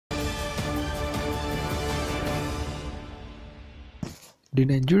The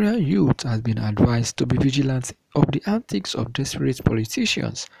Nigerian youth has been advised to be vigilant of the antics of desperate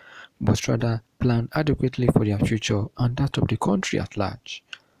politicians, but rather plan adequately for their future and that of the country at large.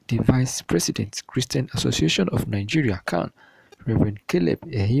 The Vice President, Christian Association of Nigeria (CAN), Reverend Caleb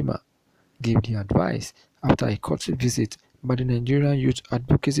Ehima, gave the advice after a courtesy visit by the Nigerian Youth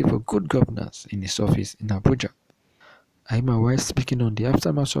Advocacy for Good Governance in his office in Abuja. Ehima, while speaking on the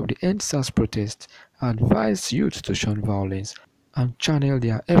aftermath of the End SARS protest, advised youth to shun violence and channel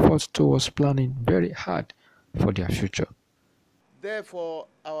their efforts towards planning very hard for their future. Therefore,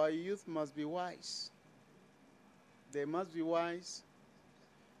 our youth must be wise. They must be wise.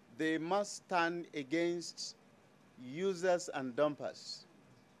 They must stand against users and dumpers.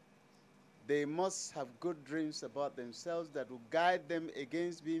 They must have good dreams about themselves that will guide them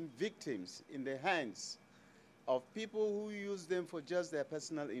against being victims in the hands of people who use them for just their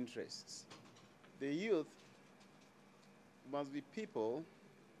personal interests. The youth must be people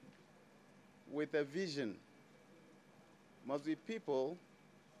with a vision, must be people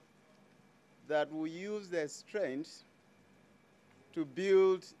that will use their strength to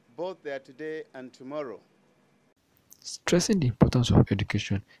build both their today and tomorrow. Stressing the importance of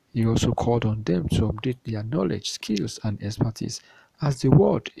education, he also called on them to update their knowledge, skills, and expertise, as the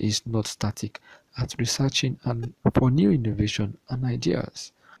world is not static at researching and for new innovation and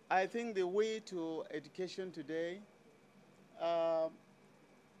ideas. I think the way to education today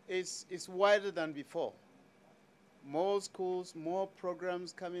is wider than before. More schools, more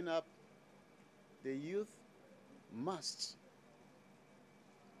programs coming up. The youth must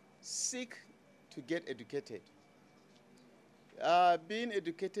seek to get educated. Being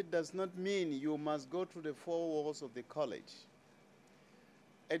educated does not mean you must go through the four walls of the college.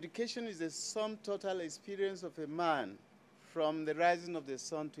 Education is the sum total experience of a man from the rising of the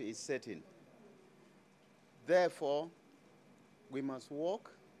sun to its setting. Therefore, we must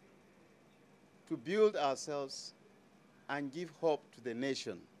work to build ourselves and give hope to the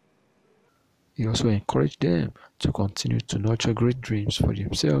nation. He also encouraged them to continue to nurture great dreams for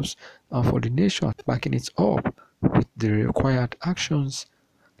themselves and for the nation, backing it up with the required actions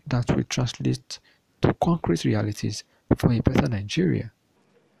that will translate to concrete realities for a better Nigeria.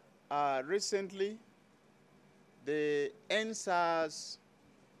 Recently, the NSAS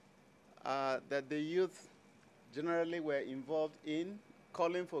that the youth generally were involved in,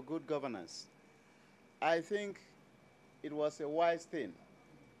 calling for good governance, I think it was a wise thing.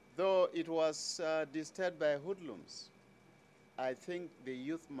 Though it was disturbed by hoodlums, I think the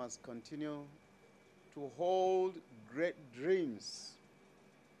youth must continue to hold great dreams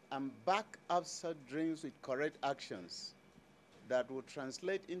and back up such dreams with correct actions that will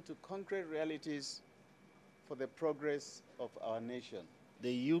translate into concrete realities for the progress of our nation.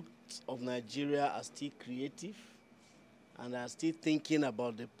 The youth of Nigeria are still creative and are still thinking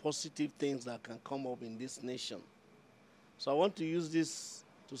about the positive things that can come up in this nation. So I want to use this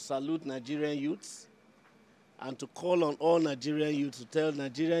to salute Nigerian youths and to call on all Nigerian youths to tell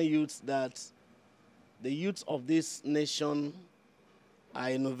Nigerian youths that the youths of this nation are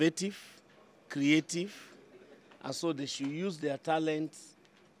innovative, creative, and so they should use their talents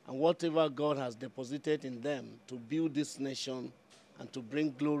and whatever God has deposited in them to build this nation and to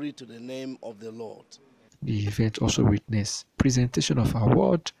bring glory to the name of the Lord. The event also witnessed presentation of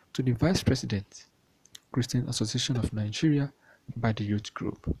award to the Vice President, Christian Association of Nigeria, by the youth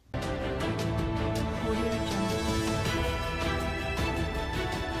group.